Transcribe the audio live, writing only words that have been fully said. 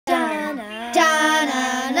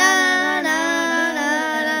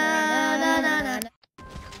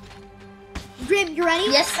ready?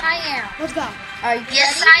 Yes, I am. Let's go. Are you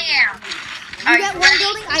Yes, ready? I am. You get one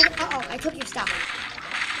building. I took your stuff.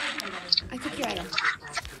 I took your item.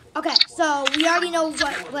 Okay, so we already know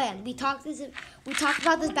what plan. We talked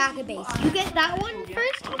about this back at base. You get that one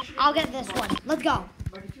first. I'll get this one. Let's go.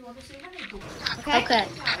 Okay. Okay.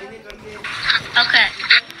 Okay.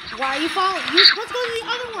 Why are you following? Let's go to the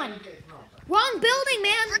other one. Wrong building,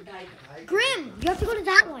 man. Grim, you have to go to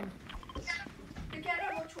that one.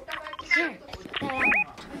 Here,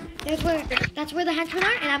 that one. That's where the henchmen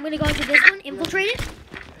are, and I'm gonna go to this one. Infiltrate it.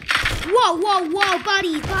 Whoa,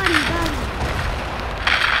 buddy.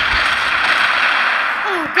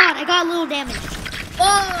 Oh God, I got a little damage.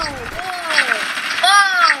 Whoa.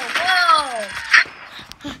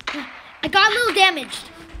 I got a little damaged.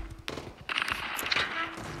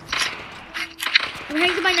 I'm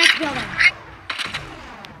heading to my next building.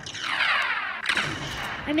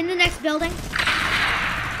 I'm in the next building.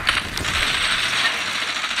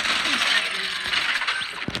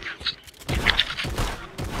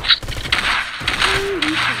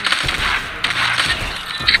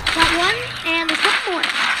 Got one, and there's one more.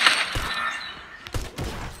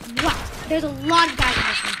 Wow, there's a lot of guys in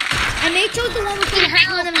this one. I may chose the one with the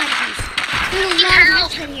one of henchmen. There's a lot of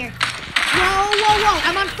henchmen here. Whoa,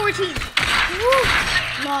 I'm on 14. Woo.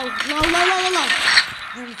 Low.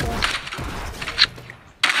 34.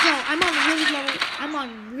 So I'm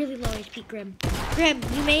on really low HP, Grim. Grim,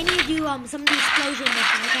 you may need to do some of the explosion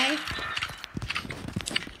mission, okay?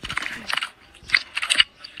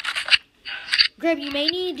 Grim, you may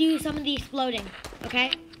need to do some of the exploding,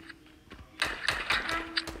 okay?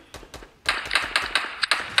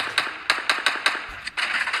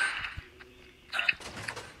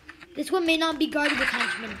 This one may not be guarded with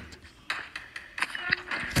henchmen.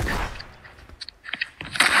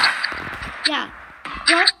 Yeah.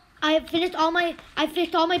 Well, I finished all my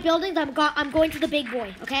buildings. I'm going to the big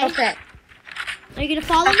boy, okay? Okay. Are you gonna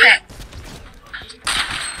follow me?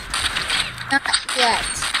 Not yet.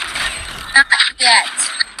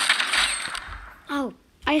 Oh,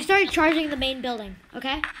 I started charging the main building,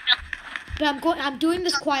 okay? But I'm doing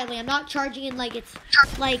this quietly. I'm not charging in like it's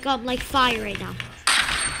like fire right now.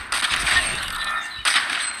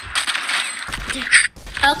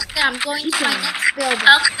 Okay, I'm going to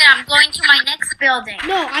my next building.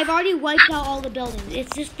 No, I've already wiped out all the buildings.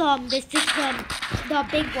 It's just the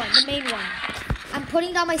big one, the main one. I'm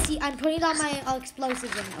putting down my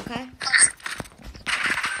explosives in, okay?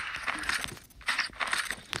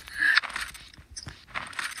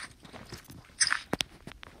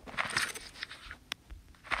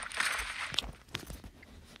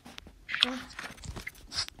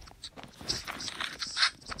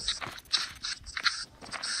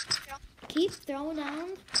 Keep throwing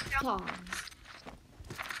down bombs.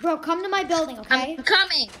 Bro, come to my building, okay? I'm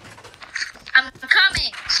coming.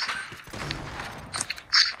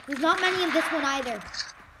 There's not many in this one either.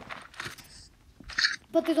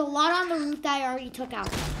 But there's a lot on the roof that I already took out.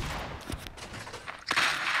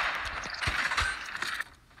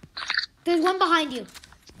 There's one behind you.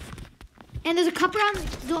 And there's a couple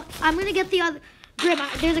I'm gonna get the other. Grim,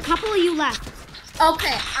 there's a couple of you left.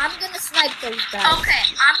 Okay, I'm gonna snipe those guys.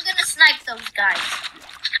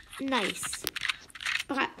 Nice.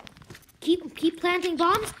 Okay. Keep planting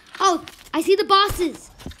bombs. Oh, I see the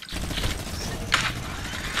bosses.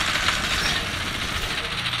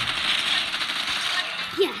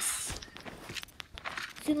 Yes.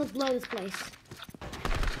 Soon let's blow this place.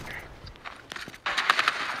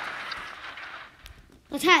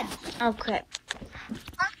 Let's head. Okay.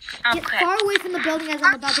 Get far away from the building as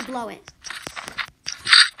I'm about to blow it.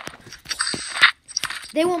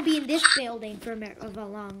 They won't be in this building for a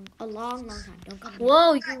long time. Don't come here.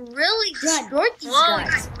 Whoa, you really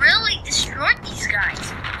destroyed these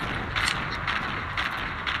guys.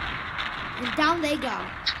 And down they go.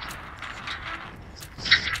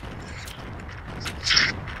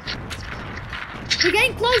 We're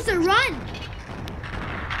getting closer. Run!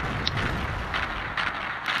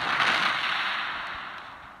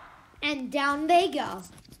 And down they go.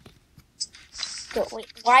 Wait,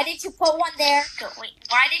 why did you put one there?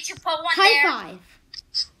 High five.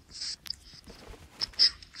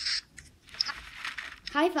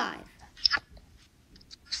 High five.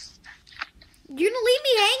 You're gonna leave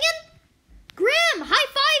me hanging? Grim, high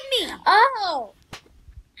five me. Oh.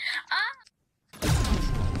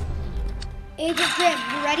 Agent Grim,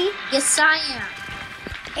 you ready? Yes, I am.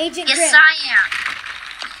 Agent Grim. Yes, I am.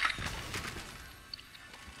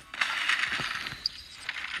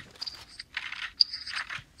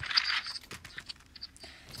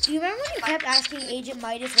 Do you remember when you kept asking Agent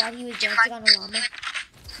Midas why he was dancing on a llama?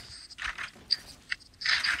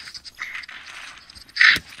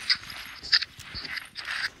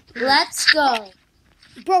 Let's go.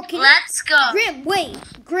 Bro, Let's go. Grim, wait.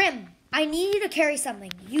 Grim, I need you to carry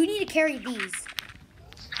something. You need to carry these.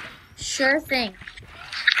 Sure thing.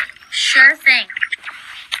 Sure thing.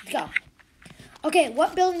 Go. Okay,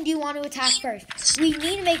 what building do you want to attack first? We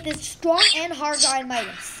need to make this strong and hard guy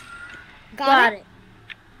Midas. Got it.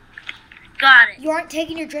 Got it. You aren't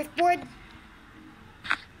taking your driftboard?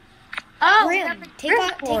 Oh, Grim, take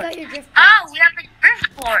out your driftboard. Oh, we have a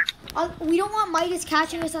driftboard. We don't want Midas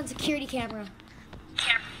catching us on security camera.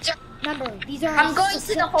 Remember, these are I'm going to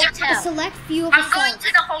the a hotel. select few of I'm going assaults.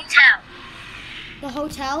 to the hotel. The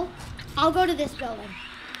hotel? I'll go to this building.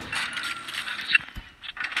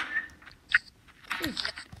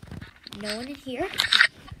 No one in here?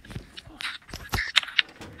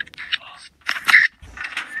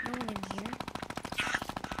 No one in here.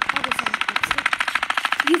 Probably someone exit.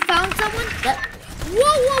 You found someone? Yep.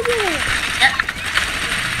 Whoa! Yep.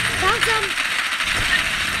 Found some.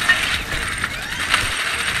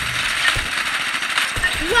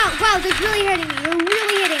 Wow, they're really hitting me. They're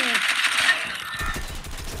really hitting me.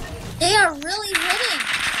 They are really hitting.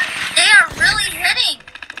 They are really hitting.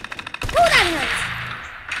 Oh, that hurts.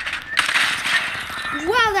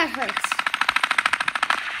 Wow, that hurts.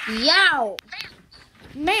 Yow.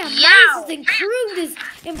 Man, Yow. Midas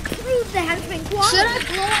has improved the henchman quality. Should I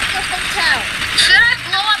blow up the hotel? Should I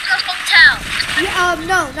blow up the hotel? Yeah,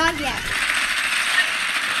 no, not yet.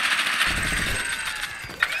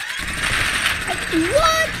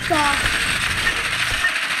 What the?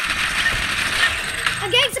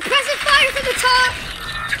 I'm getting suppressive fire from the top.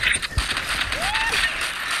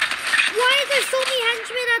 Why is there so many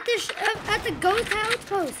henchmen at the ghost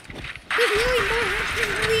outpost? There's really more henchmen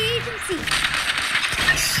than the agency.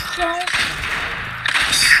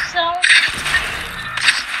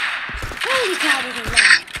 Holy cow, there's a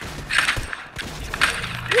lot.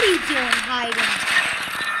 What are you doing hiding?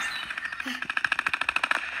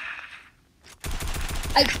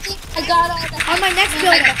 I think I got all the On my next henchmen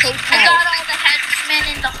building. in the hotel. I got all the henchmen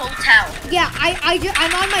in the hotel. Yeah,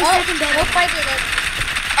 I'm on my second building. Nope, I did it.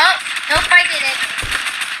 Oh, nope, I did it.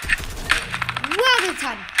 Wow, there's a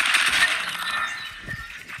ton.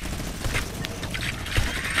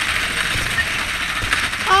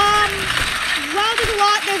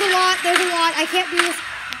 Wow, there's a lot. I can't do this.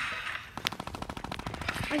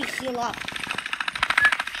 I need to heal up.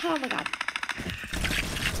 Oh my god.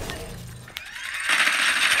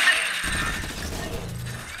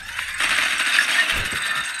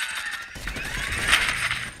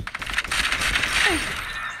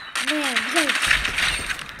 Man,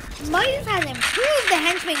 Midas has improved the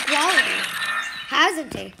henchman quality,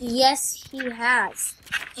 hasn't he? Yes, he has.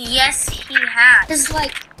 Yes, he has. There's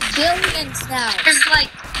like billions now. There's like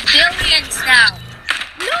billions now.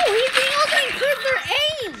 No, he's being able to improve their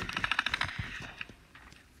aim.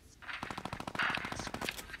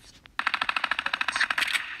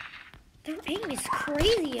 Their aim is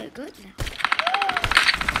crazy good now.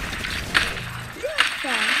 What the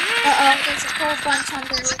heck? Uh-oh, there's a whole bunch on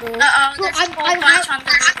the roof. Uh-oh, Bro, there's a whole bunch on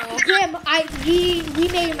the roof. Grim, we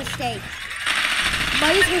made a mistake.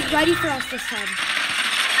 Midas was ready for us this time.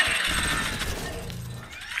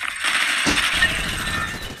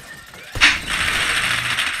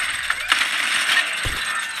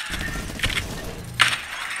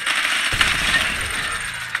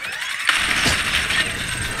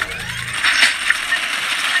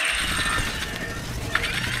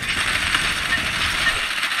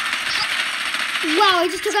 Wow, I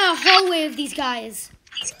just took out a whole wave of these guys.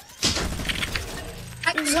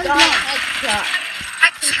 I In just one got a blow. headshot. I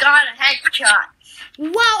just got a headshot.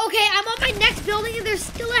 Wow, okay, I'm on my next building and there's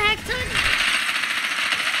still a heck ton.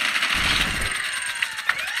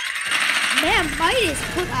 Man, Midas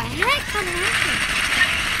put a heck ton of action.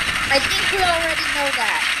 I think we already know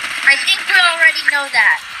that. I think we already know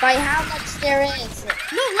that. By how much there is.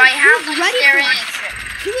 No, By look, how he was much ready there for us.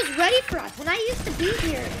 is. He was ready for us when I used to be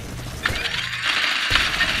here.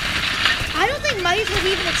 I don't think Midas was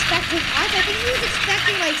even expecting us. I think he was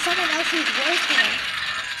expecting like someone else who's worse than him.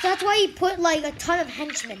 So that's why he put like a ton of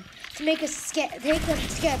henchmen to make us scared, make them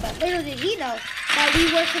scared. But little did he know that we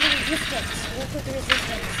work for the resistance. Work with the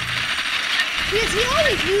resistance. Because he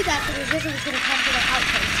always knew that the resistance was going to come to the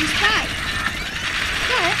outpost. He's fine.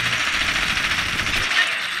 But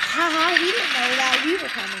haha, he didn't know that we were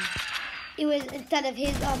coming. It was instead of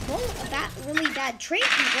his really bad trained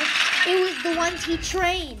people, it was the ones he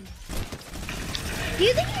trained. Do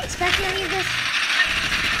you think he expected any of this?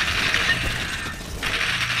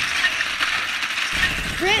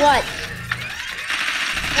 Grim, What?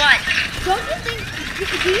 What?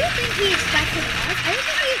 do you think he expected us? I don't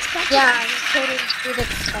think he expect Yeah, us. he totally did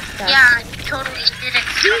expect us. Yeah, he totally did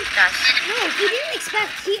expect us. No, he didn't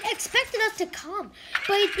expect. He expected us to come,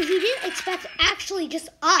 but he didn't expect actually just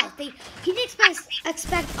us. He didn't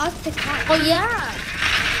expect us to come. Oh yeah.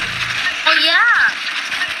 Oh yeah.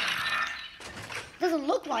 Doesn't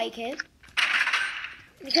look like it.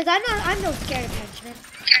 Because I'm no scared of henchmen.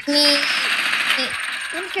 Me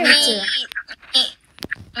I'm scared of too.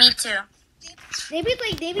 Me too.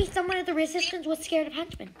 Maybe someone at the resistance was scared of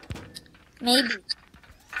henchmen. Maybe.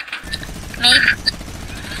 Maybe.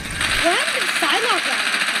 What happened to Psylocke round?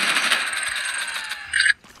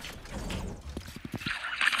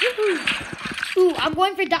 Ooh, I'm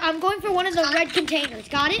going for one of the red containers.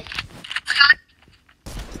 Got it?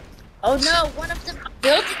 Oh no, one of the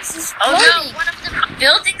buildings is Oh floating. no, one of the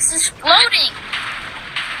buildings is floating.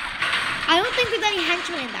 I don't think there's any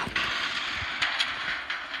henchmen in that one.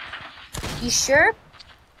 You sure?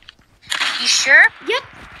 You sure? Yep.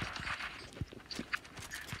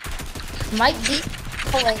 Might be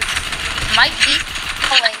police. Might be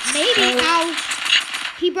police. Maybe. Ow.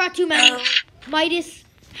 He brought too many. Midas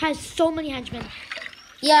has so many henchmen.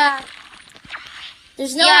 Yeah.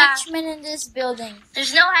 There's no Yeah. henchmen in this building.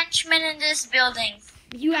 There's no henchmen in this building.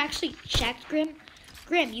 You actually checked, Grim?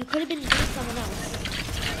 Grim, you could have been with someone else.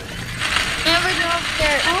 Never know if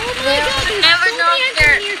they're Oh my there. god, there's Never so know many if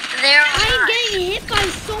henchmen here. they're I am not. getting hit by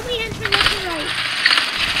so many henchmen left and right.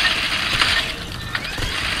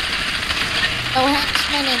 No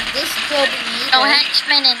henchmen in this building either. No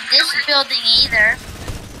henchmen in this building either.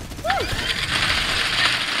 Woo.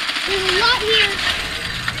 There's a lot here.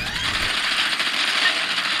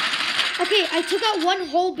 Okay, I took out one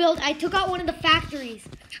whole build. I took out one of the factories.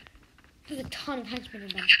 There's a ton of henchmen in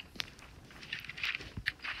them.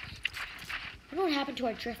 I wonder what happened to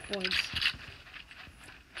our drift boards.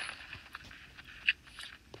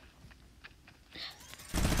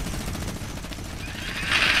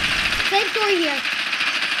 Same story here.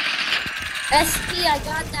 SP, I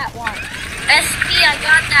got that one. SP, I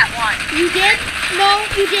got that one. You did? No,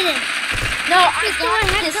 you didn't. No, I Still got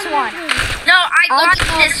had this some one. henchmen. No, I I'll got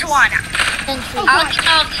give all this these. one. Sentry. Oh, I'll God. give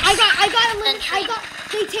all these.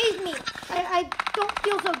 They tased me. I don't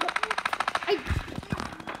feel so good. I'm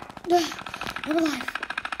alive. I'm alive.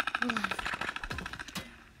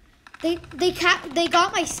 They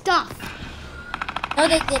got my stuff. No,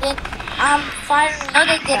 they didn't. I'm firing. No,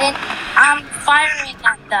 they didn't. I'm firing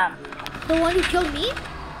at them. The one who killed me?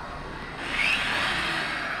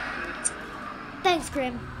 Thanks,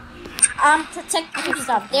 Grim. I'm protecting your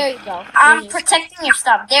stuff. There you go. I'm There's your protecting your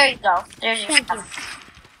stuff. There you go. There's your Thank you. stuff.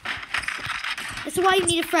 This is why you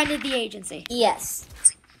need a friend at the agency. Yes.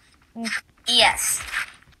 Yes.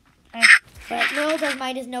 But little does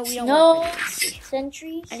Midas know we don't No work for the agency.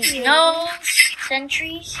 sentries Anyway. here. No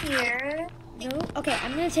sentries here. No? Okay,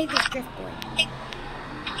 I'm gonna take this drift board.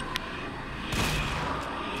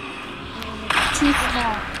 Too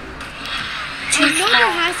small. I know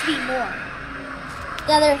there has to be more.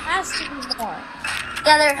 Yeah, there has to be more.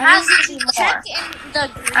 Yeah, there has to be more. Check in the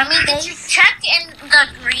green I mean, did you base. check in the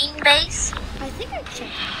green base? I think I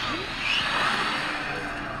checked that one.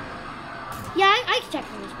 Yeah, I checked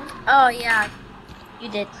for this one. Oh yeah, you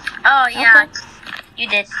did. Oh, yeah. Okay. You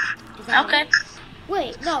did. Is that Okay. it?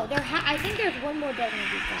 Wait, no, I think there's one more building of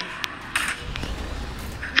these guys.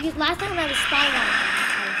 Because last time I was spying on them, I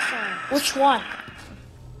saw. Which one?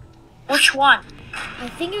 Which one? I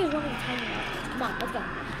think it was one of the tiny ones. Come on, let's go.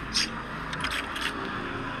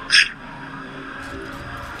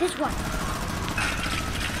 This one.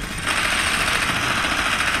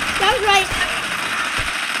 That was right.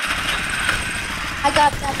 I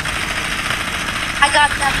got that. I got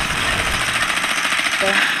them.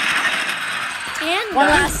 And One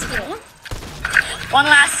last hit. One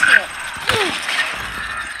last hit.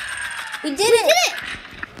 We did We it. did it!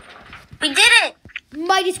 We did it.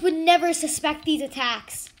 Midas would never suspect these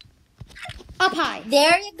attacks. Up high.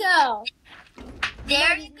 There you go.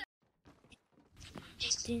 There you go.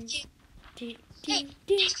 Dun, dun, dun,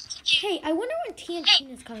 dun. Hey, I wonder when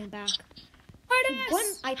TNT is coming back.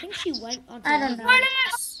 I think she went on. I don't know. What?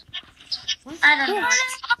 I don't know.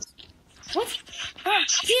 What?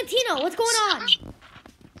 Tantino, what's going on?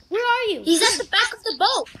 Where are you? He's at the back of the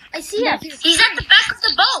boat. I see him. He's at the back of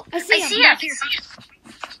the boat. I see him.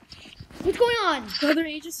 What's going on? The other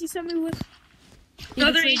agency sent me with. The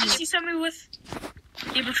other agency sent me with.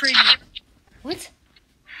 He betrayed me. What?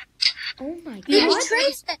 Oh my He god.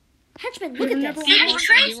 betrayed them. Henchman, They look were at never this. on He our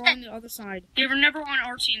betrayed side. They were them. on the other side. They were never on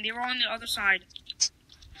our team. They were on the other side.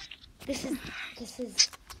 This is.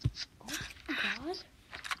 Oh my god.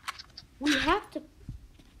 We have to.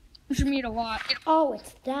 Pushing me a lot. Oh,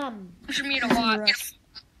 it's them. Pushing me a lot.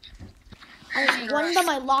 One of them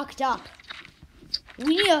I locked up.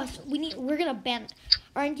 We're gonna ban.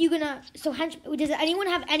 Aren't you gonna? So, does anyone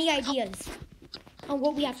have any ideas on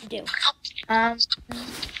what we have to do? I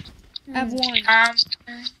have one.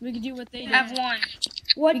 We can do what they did. I have one.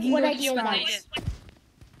 What We can go ideas in are? disguise.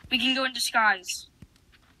 We can go in disguise.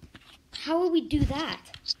 How will we do that?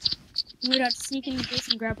 We would have to sneak in the base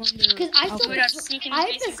and grab one of their Because I outfits. still, We would have to sneak in the I have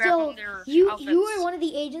base to and grab one still. of their You outfits. are one of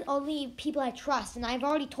the only people I trust, and I've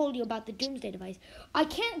already told you about the Doomsday device. I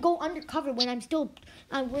can't go undercover when we're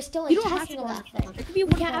still in You don't have testing to of go that thing. undercover. It could be We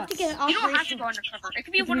one can't of have to us. get an You don't have to operation. go undercover. It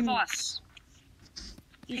could be one of us.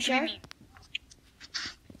 You It sure? could be me.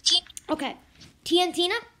 Okay,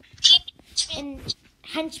 Tiantina and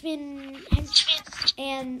henchman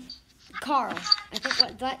and Carl. I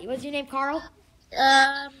think what's your name, Carl?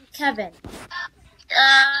 Kevin.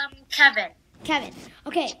 Kevin. Kevin.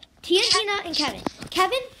 Okay, Tiantina and Kevin.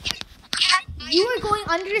 Kevin, you are going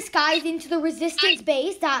under disguise into the resistance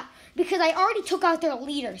base because I already took out their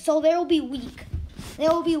leader, so they'll be weak. They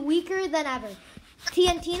will be weaker than ever.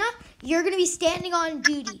 Tiantina, you're gonna be standing on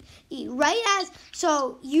duty.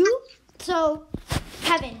 So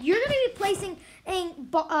Kevin, you're gonna be placing a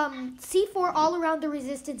C4 all around the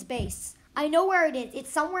resistance base. I know where it is. It's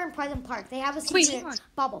somewhere in Pleasant Park. They have a secret hang on.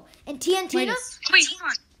 bubble. And Tiantina, Midas. Wait,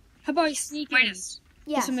 hold on. How about I sneak in? Midas.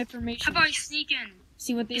 yeah. Get some information. How about I sneak in?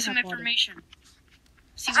 See what they Get some have on it. information.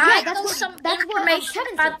 See Yeah, what that's what some Kevin information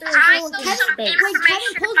said. about the I When know resistance some base. Kevin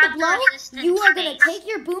information pulls about the blow, the resistance you are gonna base. take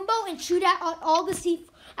your boom bow and shoot at all the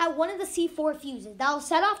at one of the C4 fuses. That'll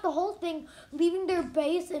set off the whole thing, leaving their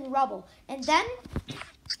base in rubble. And then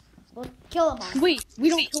we'll kill them all. Wait, we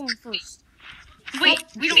don't kill them first. Wait,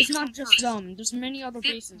 we don't. It's not just them. There's many other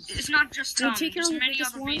bases. It's not just We'll them. take care There's of the many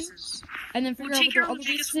biggest other one. bases. And then We'll figure out take what care their of other the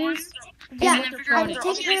biggest base one. is. Yeah, and then figure out I what have to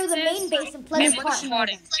their take care of the other main base base in is. Pleasant And Park. we're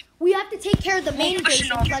swatting. We have to take care of the main We're base in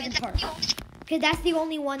pushing Pleasant Park. Because that's the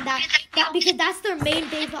only one because that's their main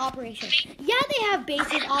base of operation. Yeah, they have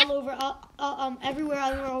bases all over, everywhere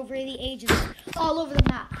over the ages, all over the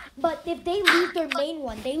map. But if they lose their main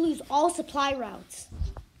one, they lose all supply routes.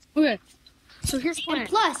 Okay. So here's the plan. And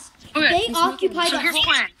plus, Okay. they occupy So the here's the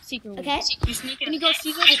whole. plan. Secretly. Okay. You sneak in. Can you go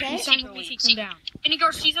see those? Okay. You sign when we take them down. Can you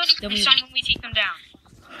go see those? Then We we sign win. when we take them down.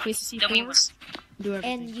 Place the Then we win. C4s. Do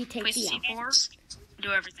everything. And you take Place the the L. C4.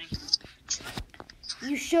 Do everything.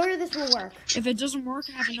 You sure this will work? If it doesn't work,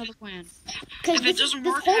 I have another plan. Because If it doesn't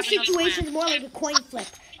this work, whole have another situation is more like a coin flip.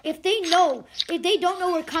 If they don't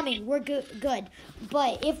know we're coming, we're good.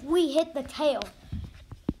 But if we hit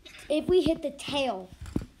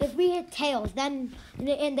tails, then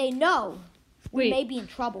and they know, we Wait. may be in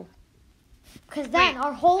trouble. Because then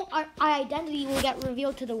our identity will get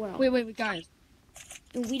revealed to the world. Wait, guys.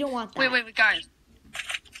 And we don't want that. Wait, guys.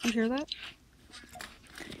 You hear that?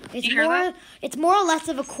 It's You hear more. that? It's more or less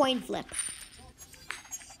of a coin flip.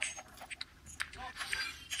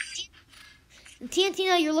 And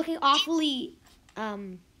Tiantina, you're looking awfully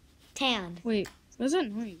tanned. Wait, what's that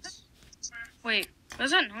noise? Wait,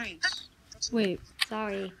 what's that noise? Wait,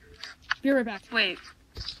 Sorry. be right back. Wait.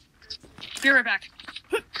 Be right back.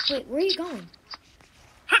 Wait, where are you going?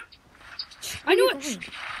 I knew Where are it! you going?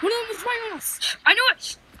 One of them was spying on us! I knew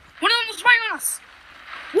it! One of them was spying on us!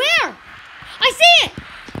 Where? I see it!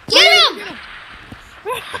 Get him!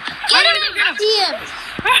 Get him! DM.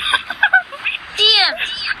 DM!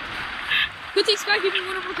 Good thing Sky gave me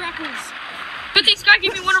one of our grapplers. Good thing Sky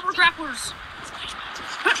gave me one of our grapplers.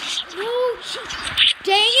 No,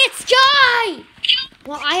 dang it, Sky!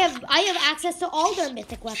 Well, I have access to all their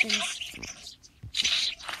mythic weapons.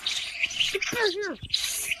 Get out here!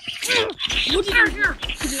 Look at here!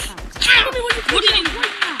 Tell me what you figured out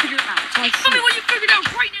right now! Figure it out. Oh, Tell me shit. what you figured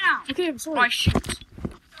out right now! Okay, I'm sorry. Why shoot?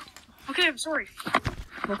 Okay, I'm sorry.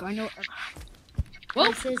 Look, I know.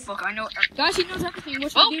 Well, this is, Look, I know. Guys, he knows everything.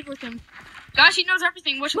 What should Well- we do with him? Guys, he knows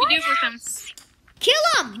everything. What should we do with him? kill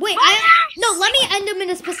him! Wait, let me end him in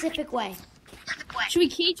a specific way. Should we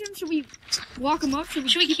cage him? Should we lock him up? Should we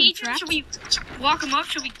Should we keep him cage him? trapped? Should we lock him up?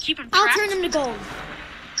 Should we keep him I'll trapped? turn him to gold.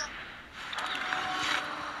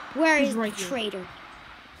 Where He's is right the here. traitor?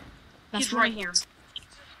 That's He's one right of them. here.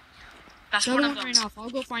 That's The one other of one them. ran off. I'll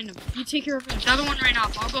go find him. You take care of him. The other one ran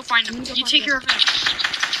off. I'll go find him. I'm gonna go You find take him. care of him.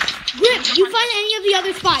 Grim, you find any of the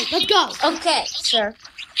other spies. Let's go. Okay, sir.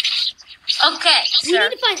 Okay, We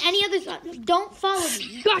need to find any other spies. Don't follow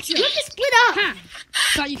me. Gotcha! You have to split up. Ha!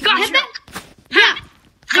 Thought you could Gotcha. Head back. Yeah.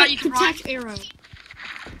 Got you can run. attack arrow.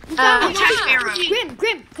 We found Attack arrow.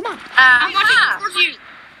 Grim, come on. I'm watching towards you.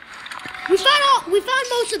 We found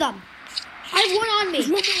most of them. I have one on There's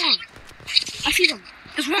me. one more. I see them.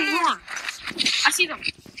 There's one more. I see them.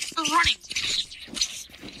 They're running.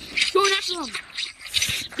 Going after them.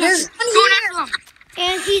 There's Go one here. next to him.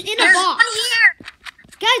 And he's in a There's box. one here.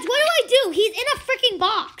 Guys, what do I do? He's in a freaking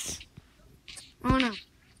box. Oh no.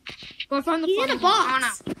 Go find the He's in final a one.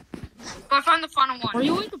 box. Go find the final one. Are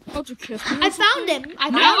you like about to kiss me? I found him.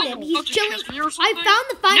 I found him. He's chilling. I found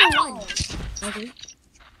the final one. Okay.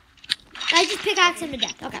 I just pickaxed him to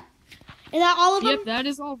death. Okay. Is that all of them? Yep, that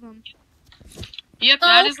is all of them. Yep,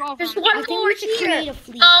 that is all of them. There's I one think more we should here. create a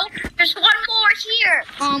fleet. Oh, there's one more here.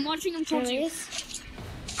 I'm watching him towards There he you. is.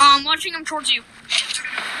 I'm watching him towards you.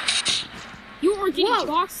 You are getting Whoa.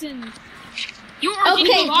 boxing. You are Okay,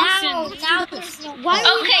 getting now boxing. there's no more. Why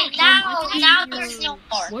are we- Okay, now there's no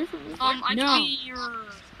more. Boyfriend? I no. could be your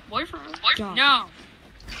boyfriend. John. No.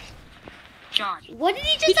 John. What did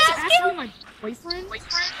he He just just ask asked you? me my boyfriend?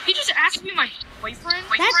 He just asked me my boyfriend?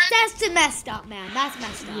 That's messed up, man. That's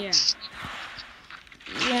messed up. Yeah.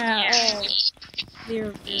 Yeah.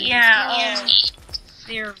 They're Yeah.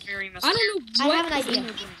 They're very messed I up. don't know I what have an is in idea.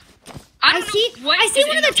 their brain. I I don't see. know what I see is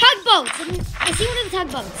one in of the tugboats. I see one of the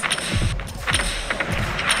tugboats.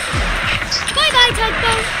 Bye bye,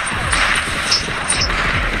 tugboat.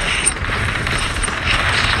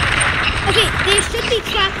 Okay, they should be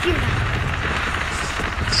trapped here now.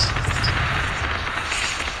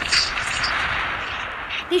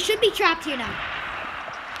 They should be trapped here now.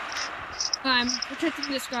 I'm protecting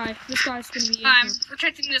this guy. This guy's gonna be in I'm here.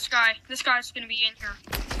 protecting this guy. This guy's gonna be in here.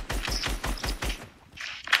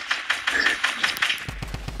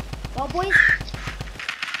 Well, boys,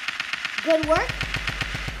 good work.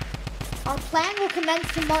 Our plan will commence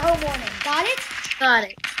tomorrow morning. Got it? Got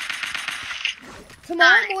it.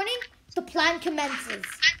 Tomorrow morning, the plan commences.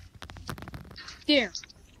 There.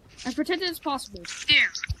 As protected as possible. There.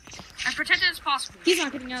 I'm protected as possible. He's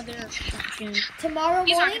not getting out there. Okay. Tomorrow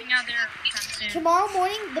He's not morning, getting out there anytime soon. tomorrow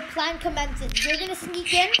morning, the plan commences. You're gonna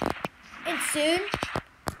sneak in, and soon,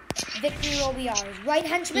 victory will be ours. Right,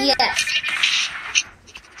 henchman? Yes.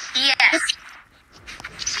 Yes.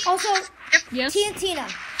 Also, Yes. T and Tina, I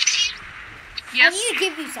Yes. need to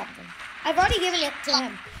give you something. I've already given it to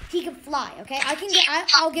him. He can fly. Okay,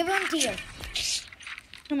 I'll give him to you.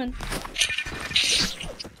 Come on.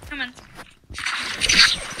 Come on.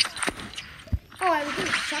 Oh, I was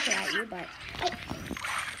gonna chuck it at you, but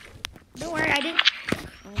don't worry, I didn't.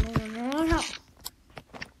 Oh, no.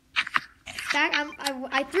 Back,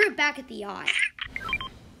 I threw it back at the yacht.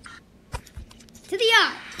 To the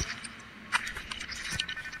yacht.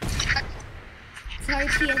 Sorry,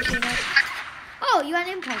 Tina. Oh, you got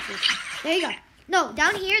impulses. There you go. No,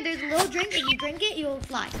 down here, there's a little drink. If you drink it, you'll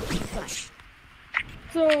fly. Fly.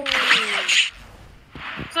 So,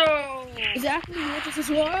 So, exactly what this is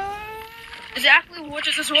what? exactly what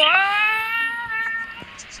is this one?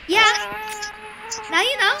 Yeah. Now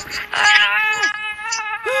you know.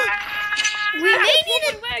 We may need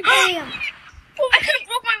a damn. I could have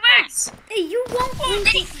broke my legs. Hey, you won't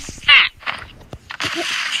lose it.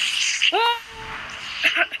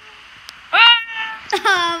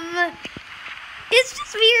 It's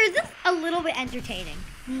just weird. It's just a little bit entertaining.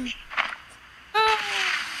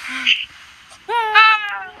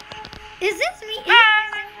 Is this me?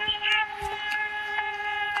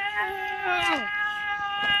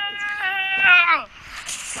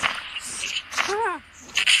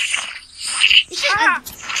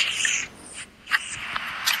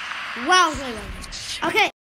 Wow. Okay.